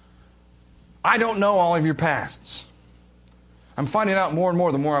 I don't know all of your pasts. I'm finding out more and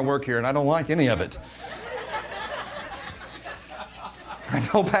more the more I work here, and I don't like any of it. I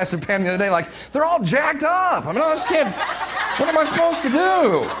told Pastor Pam the other day, like, they're all jacked up. I mean, I just can't, what am I supposed to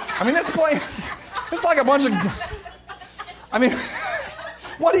do? I mean, this place, it's like a bunch of, I mean,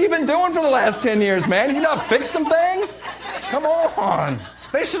 what have you been doing for the last 10 years, man? Have you not fixed some things? Come on.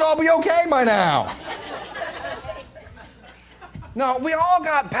 They should all be okay by now. No, we all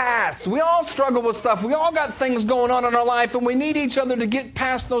got pasts. We all struggle with stuff. We all got things going on in our life, and we need each other to get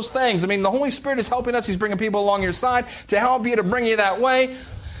past those things. I mean, the Holy Spirit is helping us. He's bringing people along your side to help you, to bring you that way.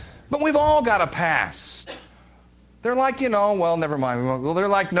 But we've all got a past. They're like, well, never mind. Well, they're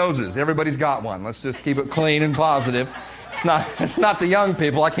like noses. Everybody's got one. Let's just keep it clean and positive. It's not the young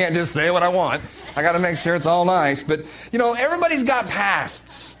people. I can't just say what I want. I got to make sure it's all nice. But, everybody's got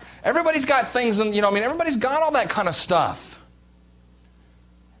pasts. Everybody's got things, and, everybody's got all that kind of stuff.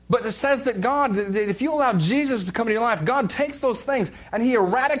 But it says that God, that if you allow Jesus to come into your life, God takes those things and He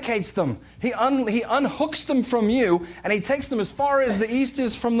eradicates them. He unhooks them from you, and He takes them as far as the east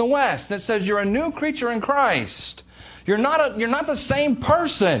is from the west. That says you're a new creature in Christ. You're not the same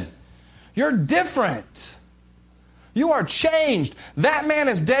person. You're different. You are changed. That man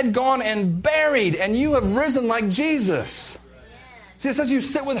is dead, gone, and buried, and you have risen like Jesus. See, it says you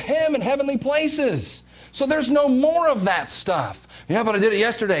sit with Him in heavenly places. So there's no more of that stuff. Yeah, but I did it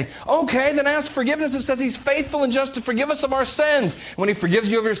yesterday. Okay, then ask forgiveness. It says He's faithful and just to forgive us of our sins. When He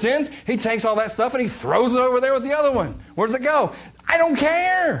forgives you of your sins, He takes all that stuff and He throws it over there with the other one. Where does it go? I don't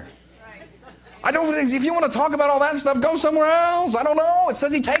care. If you want to talk about all that stuff, go somewhere else. I don't know. It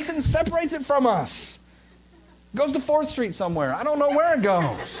says He takes it and separates it from us. It goes to 4th Street somewhere. I don't know where it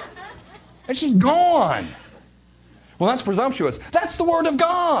goes. It's just gone. Well, that's presumptuous. That's the Word of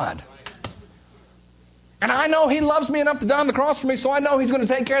God. And I know He loves me enough to die on the cross for me, so I know He's going to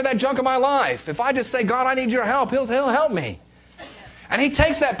take care of that junk in my life. If I just say, God, I need your help, He'll help me. And He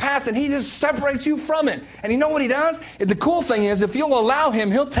takes that past and He just separates you from it. And you know what He does? The cool thing is, if you'll allow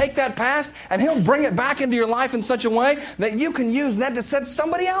Him, He'll take that past and He'll bring it back into your life in such a way that you can use that to set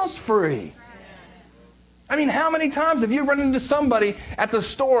somebody else free. I mean, how many times have you run into somebody at the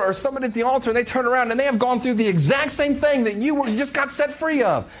store or somebody at the altar and they turn around and they have gone through the exact same thing that you just got set free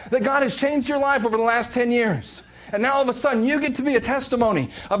of? That God has changed your life over the last 10 years. And now all of a sudden you get to be a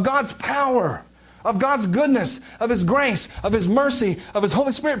testimony of God's power, of God's goodness, of His grace, of His mercy, of His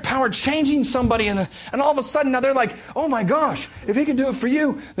Holy Spirit power changing somebody. And all of a sudden now they're like, oh my gosh, if He can do it for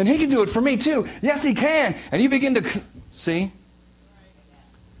you, then He can do it for me too. Yes, He can. And you begin to see.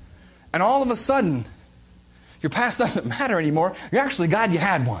 And all of a sudden, your past doesn't matter anymore. You're actually glad you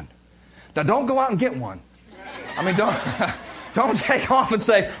had one. Now, don't go out and get one. I mean, don't take off and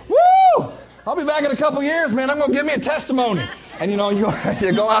say, woo, I'll be back in a couple years, man. I'm going to give me a testimony. And, you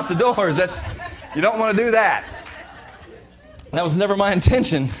go out the doors. You don't want to do that. That was never my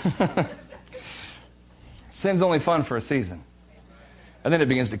intention. Sin's only fun for a season. And then it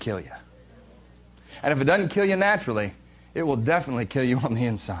begins to kill you. And if it doesn't kill you naturally, it will definitely kill you on the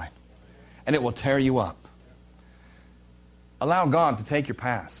inside. And it will tear you up. Allow God to take your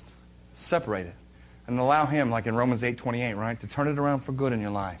past, Separate it. And allow Him, like in Romans 8:28, right, to turn it around for good in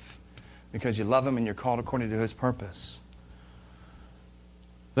your life. Because you love Him and you're called according to His purpose.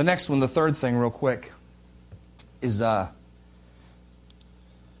 The next one, the third thing real quick, is it's a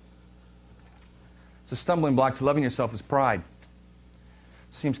stumbling block to loving yourself is pride.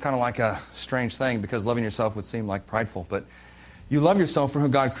 Seems kind of like a strange thing because loving yourself would seem like prideful. But you love yourself for who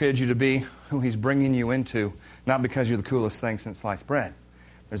God created you to be, who He's bringing you into, not because you're the coolest thing since sliced bread.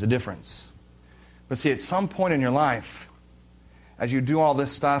 There's a difference. But see, at some point in your life, as you do all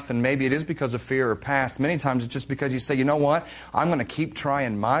this stuff, and maybe it is because of fear or past, many times it's just because you say, you know what, I'm going to keep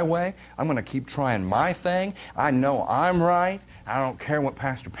trying my way. I'm going to keep trying my thing. I know I'm right. I don't care what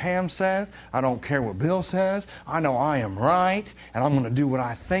Pastor Pam says. I don't care what Bill says. I know I am right, and I'm going to do what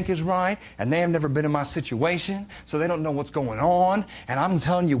I think is right, and they have never been in my situation, so they don't know what's going on, and I'm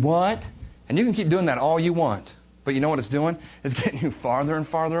telling you what, and you can keep doing that all you want, but you know what it's doing? It's getting you farther and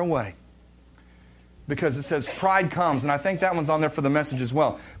farther away. Because it says pride comes, and I think that one's on there for the message as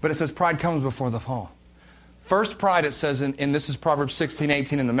well, but it says pride comes before the fall. First pride, it says, and this is Proverbs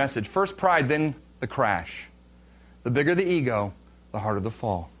 16:18 in the message, first pride, then the crash. The bigger the ego, the harder the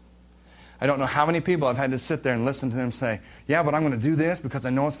fall. I don't know how many people I've had to sit there and listen to them say, yeah, but I'm going to do this because I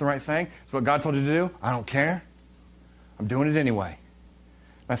know it's the right thing. It's what God told you to do. I don't care. I'm doing it anyway.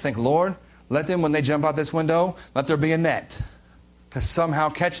 And I think, Lord, let them, when they jump out this window, let there be a net to somehow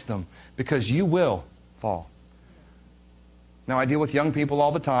catch them because you will fall. Now, I deal with young people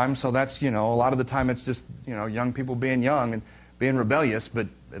all the time, so that's, a lot of the time it's just, young people being young and being rebellious, but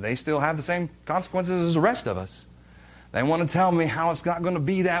they still have the same consequences as the rest of us. They want to tell me how it's not going to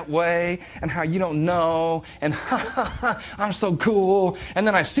be that way and how you don't know and I'm so cool. And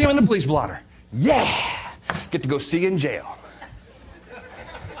then I see them in the police blotter. Yeah! Get to go see you in jail.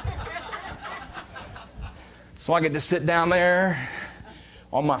 So I get to sit down there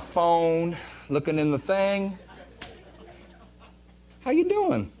on my phone looking in the thing. How you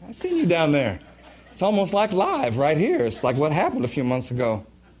doing? I seen you down there. It's almost like live right here. It's like what happened a few months ago.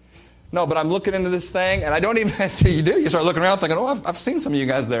 No, but I'm looking into this thing, and I don't even see you do. You start looking around thinking, oh, I've seen some of you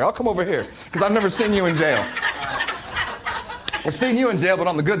guys there. I'll come over here, because I've never seen you in jail. I've seen you in jail, but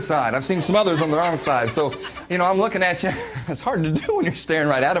on the good side. I've seen some others on the wrong side. So, I'm looking at you. It's hard to do when you're staring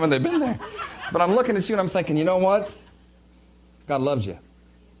right at them, and they've been there. But I'm looking at you, and I'm thinking, you know what? God loves you.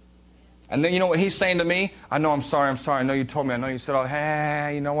 And then you know what He's saying to me? I know I'm sorry. I know you told me. I know you said, oh,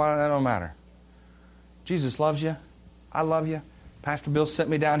 hey, you know what? That don't matter. Jesus loves you. I love you. Pastor Bill sent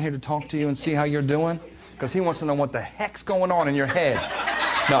me down here to talk to you and see how you're doing because he wants to know what the heck's going on in your head.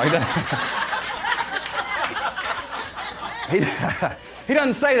 No, he doesn't. He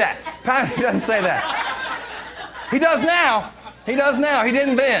doesn't say that. He doesn't say that. He does now. He does now. He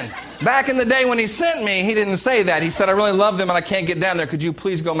didn't then. Back in the day when He sent me, He didn't say that. He said, I really love them and I can't get down there. Could you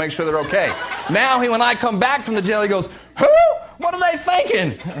please go make sure they're okay? Now, when I come back from the jail, He goes, who? What are they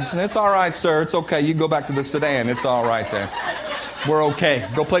thinking? I said, it's all right, sir. It's okay. You go back to the sedan. It's all right there. We're okay.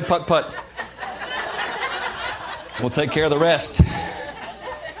 Go play putt-putt. We'll take care of the rest.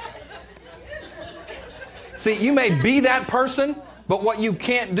 See, you may be that person, but what you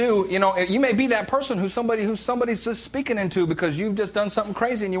can't do, you may be that person who somebody's just speaking into because you've just done something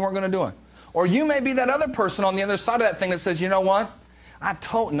crazy and you weren't going to do it. Or you may be that other person on the other side of that thing that says, you know what? I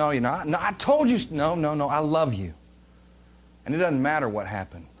told you, no, I love you. And it doesn't matter what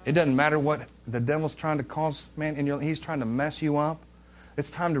happened. It doesn't matter what the devil's trying to cause, man, he's trying to mess you up. It's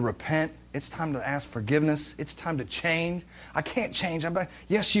time to repent. It's time to ask forgiveness. It's time to change. I can't change.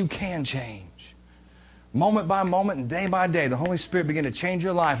 Yes, you can change. Moment by moment and day by day, the Holy Spirit begin to change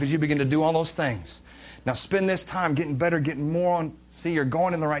your life as you begin to do all those things. Now spend this time getting better, getting more on. See, you're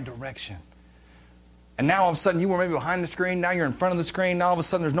going in the right direction. And now all of a sudden you were maybe behind the screen. Now you're in front of the screen. Now all of a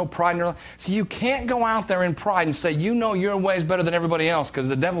sudden there's no pride in your life. So you can't go out there in pride and say, your way is better than everybody else because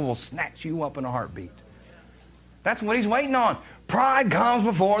the devil will snatch you up in a heartbeat. That's what he's waiting on. Pride comes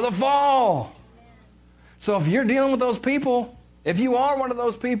before the fall. So if you're dealing with those people, if you are one of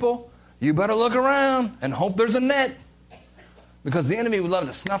those people, you better look around and hope there's a net because the enemy would love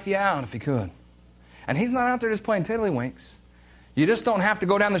to snuff you out if he could. And he's not out there just playing tiddlywinks. You just don't have to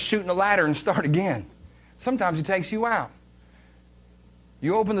go down the shooting the ladder and start again. Sometimes he takes you out.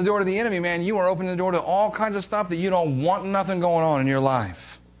 You open the door to the enemy, man, you are opening the door to all kinds of stuff that you don't want nothing going on in your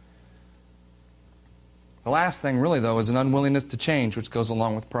life. The last thing really, though, is an unwillingness to change, which goes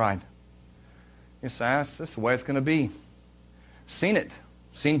along with pride. You say, this is the way it's going to be. Seen it.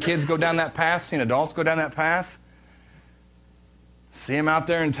 Seen kids go down that path. Seen adults go down that path. See them out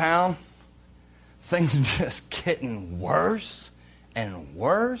there in town. Things are just getting worse and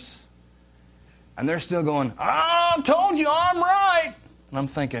worse. And they're still going, I told you I'm right. And I'm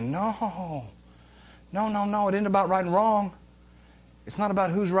thinking, no. It isn't about right and wrong. It's not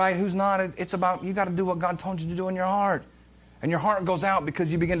about who's right, who's not. It's about you got to do what God told you to do in your heart. And your heart goes out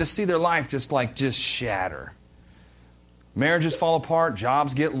because you begin to see their life just shatter. Marriages fall apart,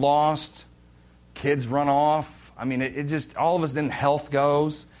 jobs get lost, kids run off. I mean, it just, all of us, then health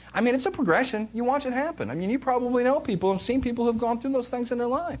goes. I mean, it's a progression. You watch it happen. I mean, you probably know people and seen people who have gone through those things in their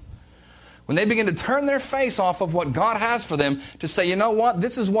life. When they begin to turn their face off of what God has for them to say, you know what,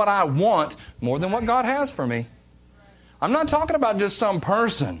 this is what I want more than what God has for me. I'm not talking about just some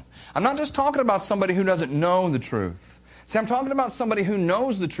person. I'm not just talking about somebody who doesn't know the truth. See, I'm talking about somebody who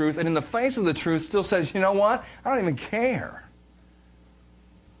knows the truth and in the face of the truth still says, you know what, I don't even care.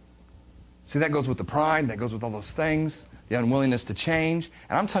 See, that goes with the pride, that goes with all those things, the unwillingness to change.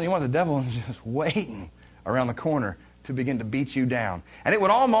 And I'm telling you what, the devil is just waiting around the corner to begin to beat you down. And it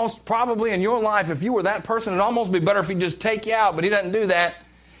would almost, probably in your life, if you were that person, it'd almost be better if he'd just take you out. But he doesn't do that.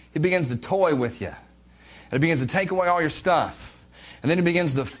 He begins to toy with you. And he begins to take away all your stuff. And then he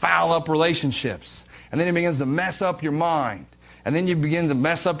begins to foul up relationships. And then he begins to mess up your mind. And then you begin to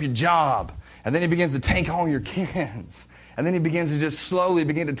mess up your job. And then he begins to take all your kids. And then he begins to just slowly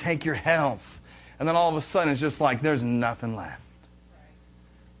begin to take your health. And then all of a sudden it's just like there's nothing left.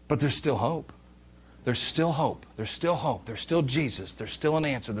 But there's still hope. There's still hope. There's still hope. There's still Jesus. There's still an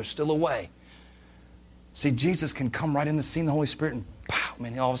answer. There's still a way. See, Jesus can come right in the scene, the Holy Spirit, and pow,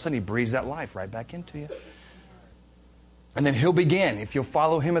 man, all of a sudden he breathes that life right back into you. And then he'll begin, if you'll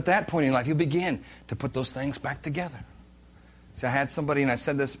follow him at that point in life, he'll begin to put those things back together. See, I had somebody, and I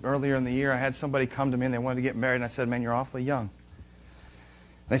said this earlier in the year, I had somebody come to me and they wanted to get married, and I said, man, you're awfully young. And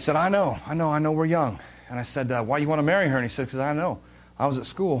they said, I know we're young. And I said, why do you want to marry her? And he said, because I know. I was at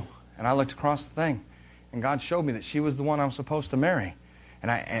school, and I looked across the thing, and God showed me that she was the one I was supposed to marry.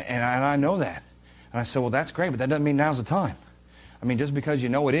 And I know that. And I said, well, that's great, but that doesn't mean now's the time. I mean, just because you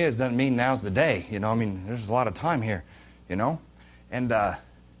know it is doesn't mean now's the day. You know, I mean, there's a lot of time here, you know. And I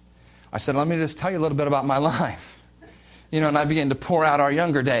said, let me just tell you a little bit about my life. You know, and I began to pour out our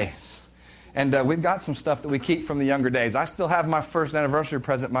younger days. And we've got some stuff that we keep from the younger days. I still have my first anniversary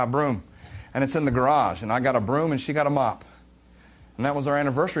present, my broom. And it's in the garage. And I got a broom and she got a mop. And that was our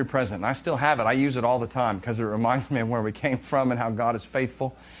anniversary present. And I still have it. I use it all the time because it reminds me of where we came from and how God is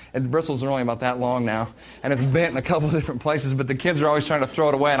faithful. And the bristles are only about that long now. And it's bent in a couple of different places. But the kids are always trying to throw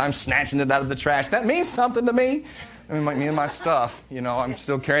it away. And I'm snatching it out of the trash. That means something to me. I mean, like me and my stuff. You know, I'm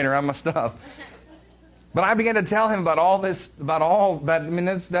still carrying around my stuff. But I began to tell him about all this, I mean,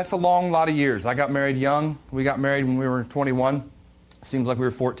 that's a long lot of years. I got married young. We got married when we were 21. Seems like we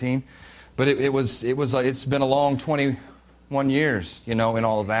were 14. But it's been a long 21 years, you know, in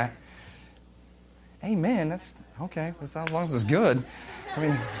all of that. Amen. That's okay. As long as it's good. I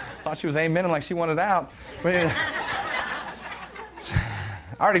mean, I thought she was amening like she wanted out. But I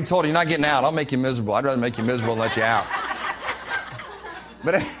already told her, you're not getting out. I'll make you miserable. I'd rather make you miserable and let you out.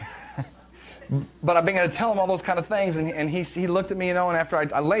 But I began to tell him all those kind of things, and he looked at me, you know, and after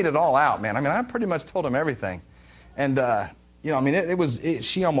I laid it all out, man, I mean, I pretty much told him everything. And, you know, I mean,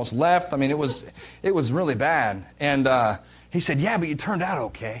 she almost left. I mean, it was really bad. And he said, yeah, but you turned out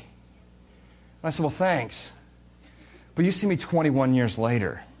okay. And I said, well, thanks. But you see me 21 years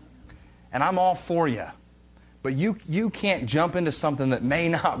later, and I'm all for you. But you can't jump into something that may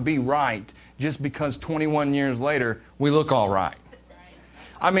not be right just because 21 years later we look all right.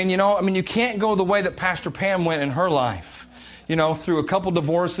 I mean, you can't go the way that Pastor Pam went in her life, you know, through a couple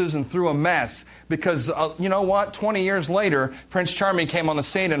divorces and through a mess. Because, you know what, 20 years later, Prince Charming came on the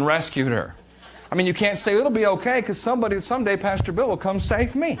scene and rescued her. I mean, you can't say, it'll be okay because someday Pastor Bill will come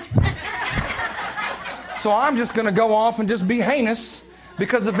save me. So I'm just going to go off and just be heinous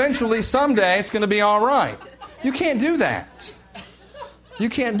because eventually, someday, it's going to be all right. You can't do that. You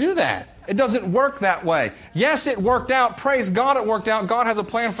can't do that. It doesn't work that way. Yes, it worked out. Praise God it worked out. God has a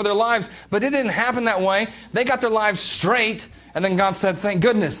plan for their lives. But it didn't happen that way. They got their lives straight. And then God said, thank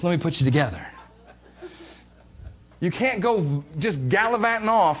goodness, let me put you together. You can't go just gallivanting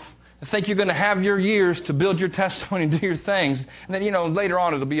off and think you're going to have your years to build your testimony and do your things. And then, you know, later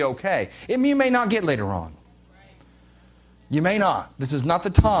on it'll be okay. You may not get later on. You may not. This is not the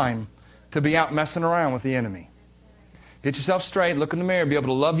time to be out messing around with the enemy. Get yourself straight, look in the mirror, be able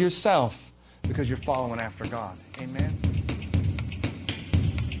to love yourself because you're following after God. Amen.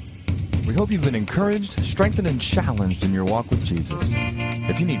 We hope you've been encouraged, strengthened, and challenged in your walk with Jesus.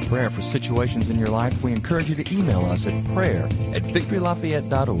 If you need prayer for situations in your life, we encourage you to email us at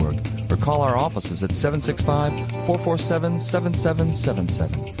prayer@victorylafayette.org or call our offices at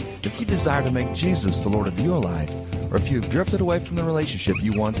 765-447-7777. If you desire to make Jesus the Lord of your life, or if you've drifted away from the relationship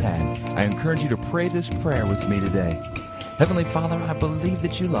you once had, I encourage you to pray this prayer with me today. Heavenly Father, I believe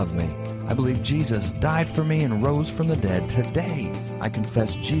that you love me. I believe Jesus died for me and rose from the dead. Today, I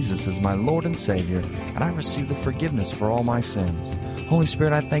confess Jesus as my Lord and Savior, and I receive the forgiveness for all my sins. Holy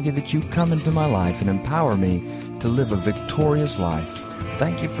Spirit, I thank you that you come into my life and empower me to live a victorious life.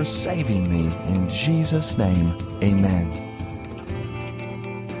 Thank you for saving me. In Jesus' name, amen.